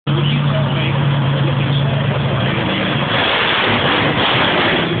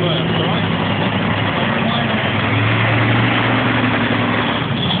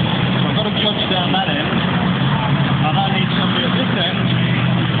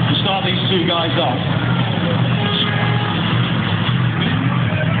two guys off.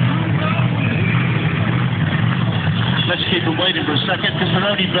 Let's keep them waiting for a second because they're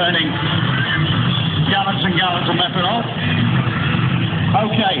only burning gallons and gallons of methanol.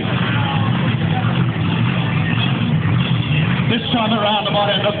 Okay. This time around I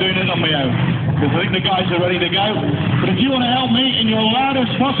might end up doing it on my own because I think the guys are ready to go. But if you want to help me in your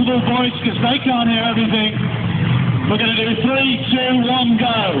loudest possible voice because they can't hear everything, we're going to do 3, 2, 1,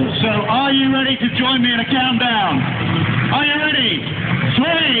 go. So are you ready to join me in a countdown? Are you ready?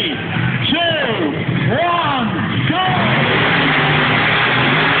 3, 2, 1, go!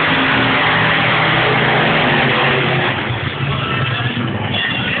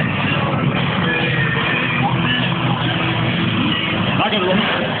 I got to run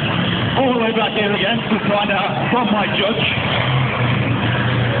all the way back here again to find out from my judge.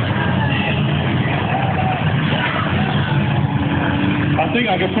 I think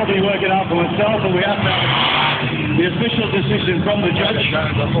I could probably work it out for myself, but we have the official decision from the judge.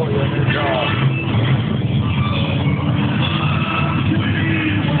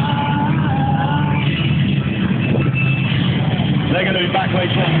 They're going to be back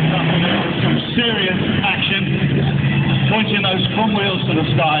later on this afternoon with some serious action, pointing those front wheels to the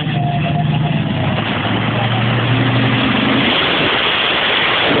sky.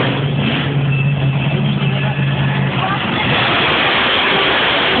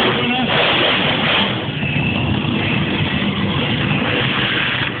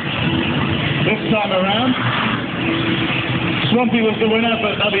 This time around, Swampy was the winner,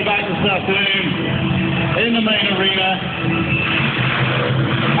 but they'll be back this afternoon in the main arena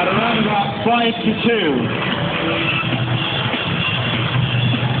at around about 5 to 2.